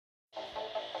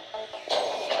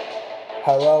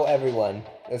Hello everyone,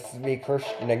 this is me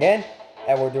Christian again,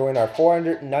 and we're doing our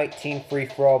 419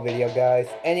 free-for-all video, guys.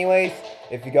 Anyways,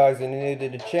 if you guys are new to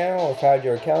the channel or have had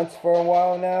your accounts for a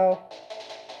while now,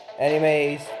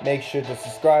 make sure to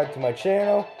subscribe to my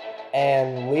channel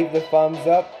and leave the thumbs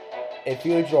up if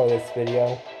you enjoy this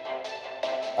video.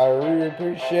 I really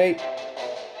appreciate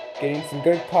getting some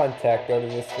good contact out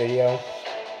of this video,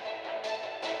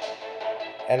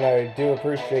 and I do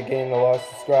appreciate getting a lot of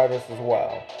subscribers as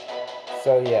well.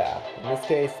 So yeah, in this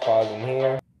case, pausing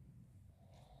here.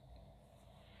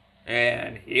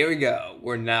 And here we go.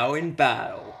 We're now in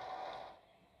battle.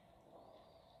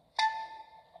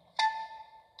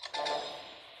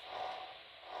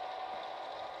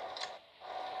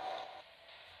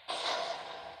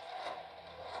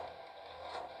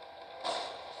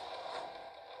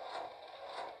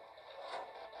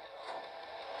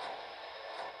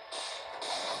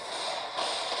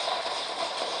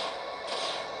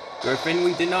 Griffin,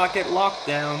 we did not get locked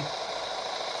down,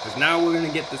 because now we're going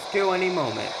to get this kill any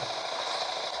moment.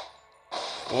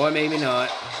 Or maybe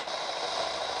not.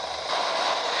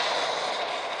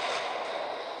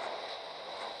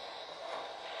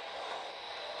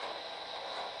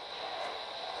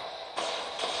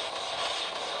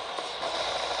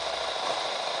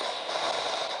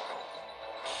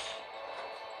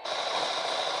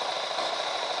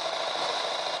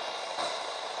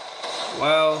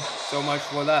 Well, so much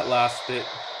for that last bit.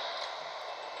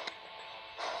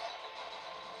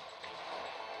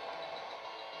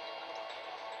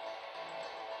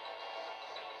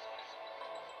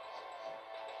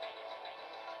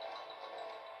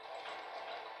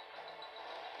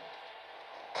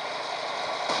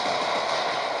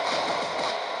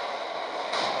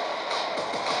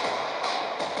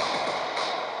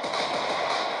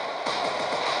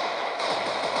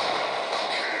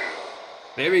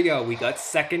 There we go, we got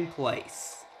second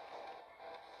place.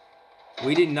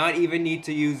 We did not even need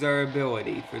to use our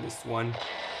ability for this one.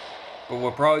 But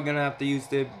we're probably gonna have to use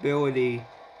the ability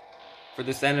for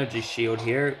this energy shield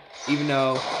here, even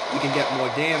though we can get more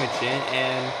damage in,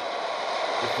 and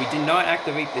if we did not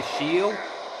activate the shield,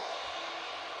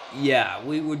 yeah,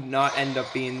 we would not end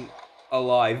up being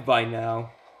alive by now.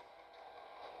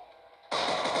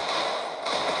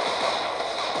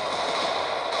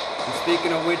 And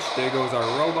speaking of which, there goes our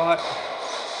robot.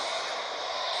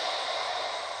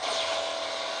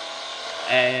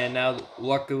 And now,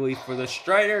 luckily for the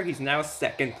Strider, he's now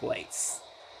second place.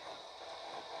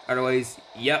 Otherwise,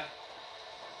 yep.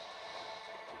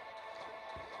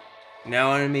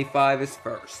 Now enemy 5 is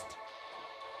first.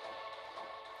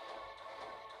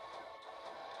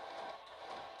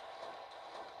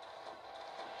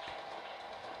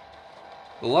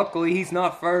 But luckily, he's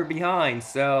not far behind,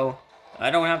 so I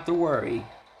don't have to worry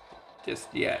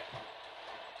just yet.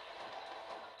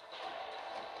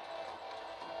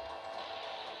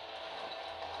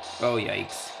 Oh,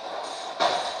 yikes.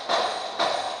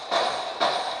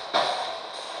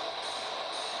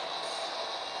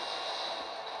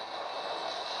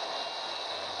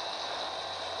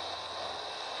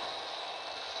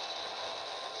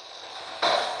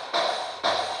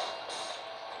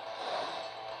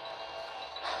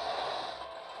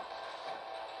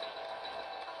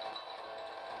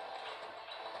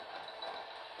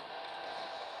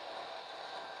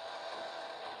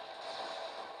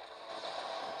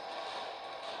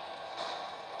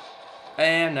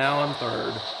 And now I'm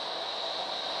third.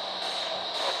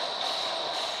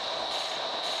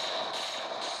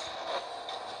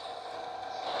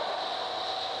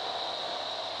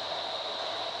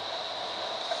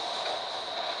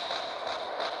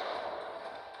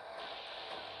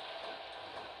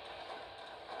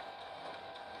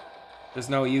 There's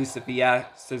no use if he has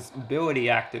his ability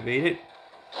activated.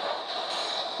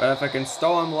 But if I can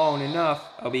stall him long enough,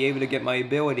 I'll be able to get my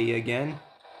ability again.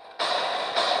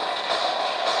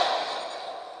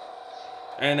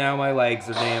 And now my legs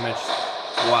are damaged.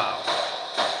 Wow.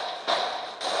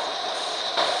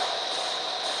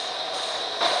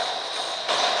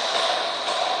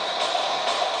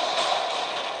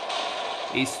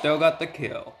 He still got the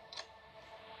kill.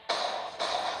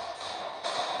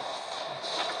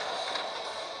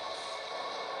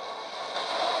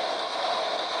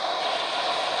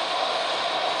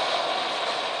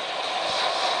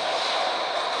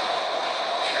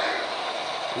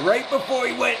 Right before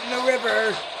he went in the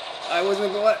river, I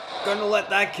wasn't gonna let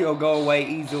that kill go away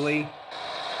easily.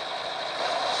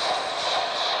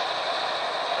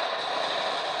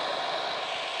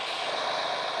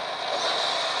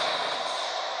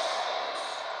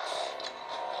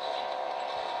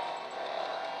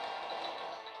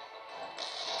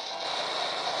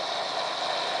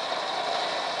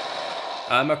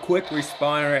 I'm a quick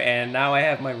respawner, and now I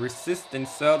have my resistance,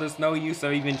 so there's no use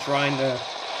of even trying to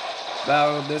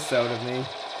battle this out of me.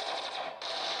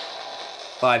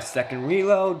 5-second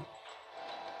reload.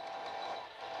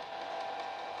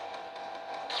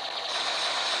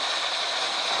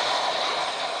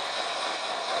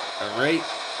 Alright,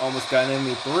 almost got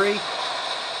enemy 3.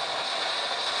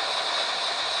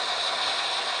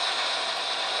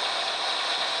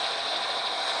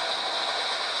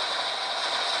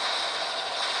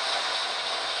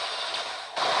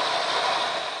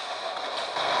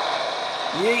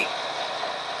 Yeet!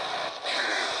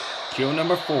 Kill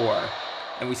number 4.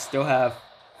 And we still have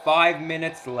 5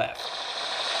 minutes left.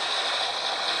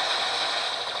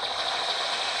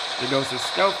 There goes the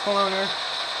stealth cloner.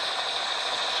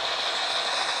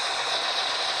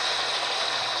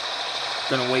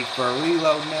 Gonna wait for a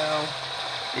reload now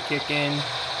to kick in.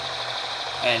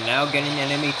 And now getting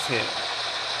enemy 2.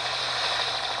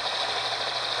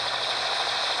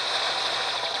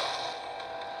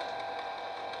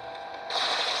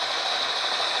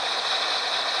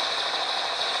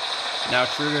 Now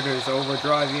triggered his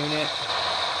overdrive unit.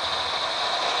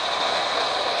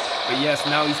 But yes,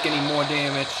 now he's getting more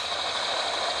damage.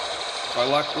 But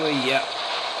luckily, yep.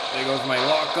 There goes my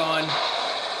lock on.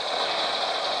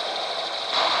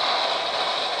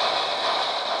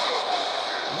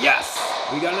 Yes!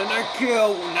 We got another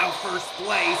kill. We're now first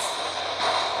place.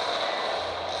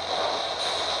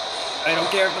 I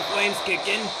don't care if the flames kick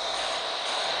in.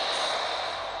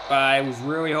 But I was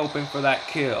really hoping for that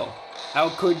kill. How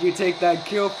could you take that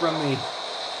kill from me?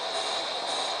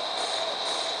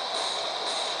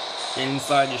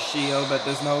 Inside the shield, but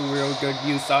there's no real good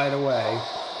use either way.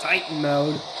 Titan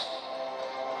mode.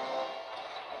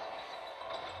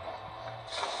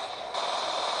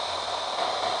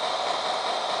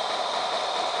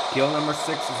 Kill number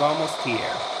 6 is almost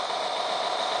here.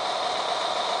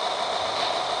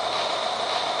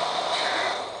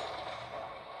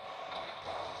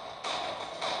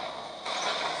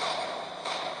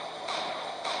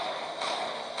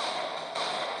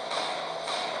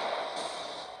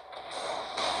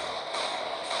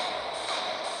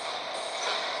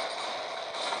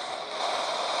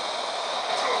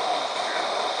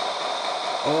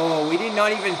 Oh, we did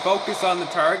not even focus on the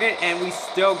target, and we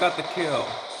still got the kill.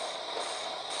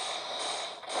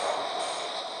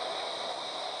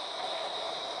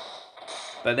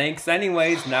 But thanks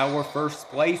anyways, now we're first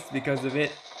place because of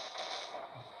it.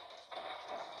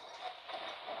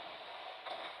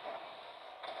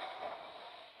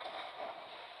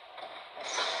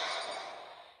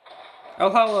 Oh,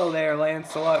 hello there,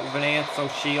 Lancelot with an Ansel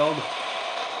shield.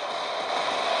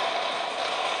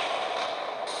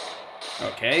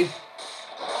 Okay.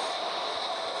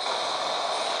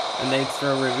 And thanks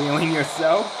for revealing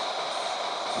yourself.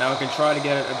 Now I can try to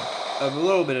get a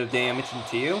little bit of damage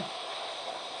into you.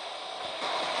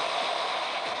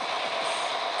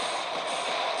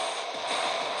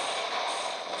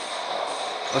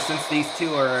 Well, since these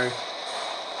two are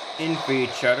in for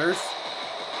each other.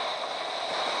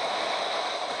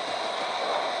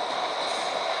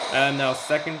 I'm now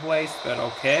second place, but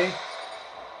okay.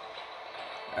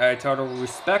 I totally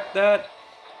respect that.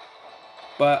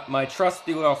 But my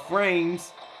trusty little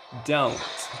frames don't.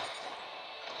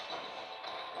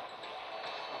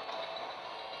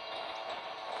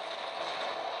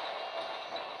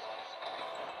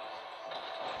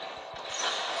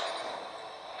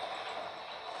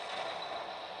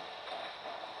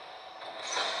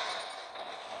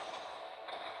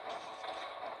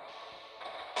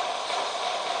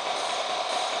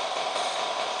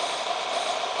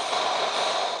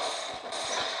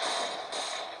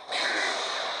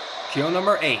 Kill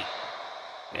number 8.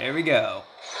 There we go.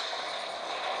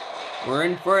 We're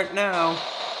in for it now.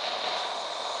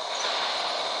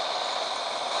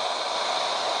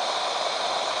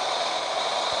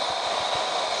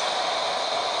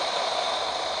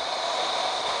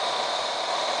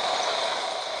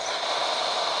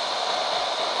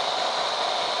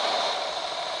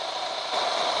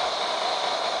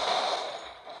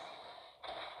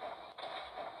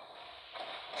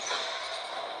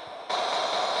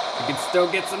 We can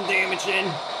still get some damage in.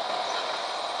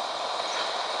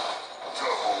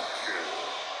 Double kill.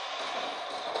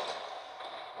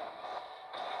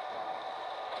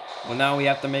 Well, now we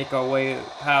have to make our way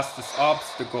past this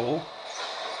obstacle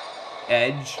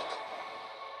edge.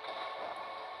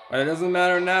 But it doesn't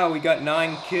matter now, we got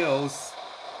 9 kills.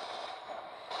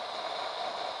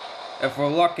 If we're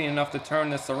lucky enough to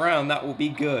turn this around, that will be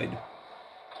good.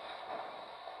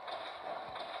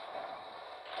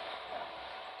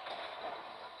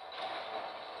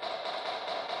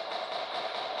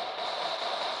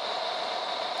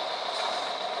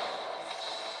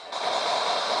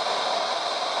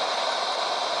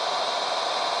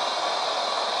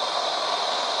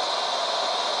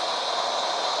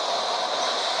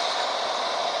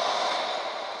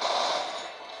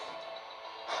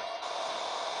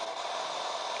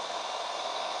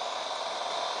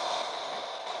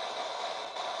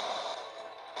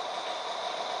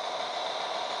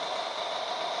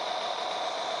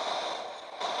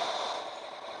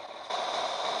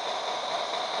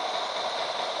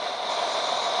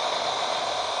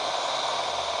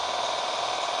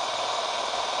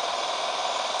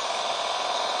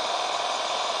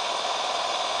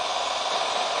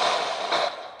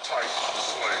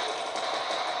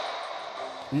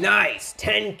 Nice!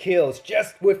 10 kills,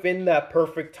 just within that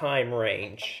perfect time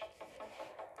range.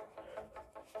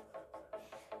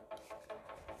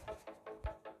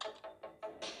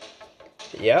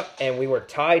 Yep, and we were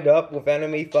tied up with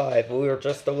enemy 5. We were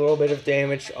just a little bit of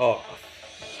damage off.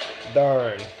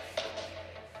 Darn.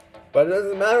 But it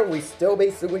doesn't matter, we still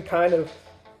basically kind of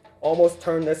almost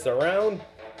turned this around.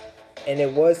 And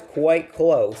it was quite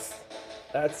close.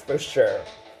 That's for sure.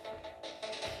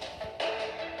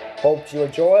 Hope you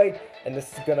enjoyed. And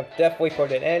this is gonna definitely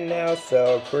put an end now.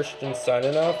 So Christian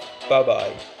signing off. Bye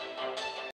bye.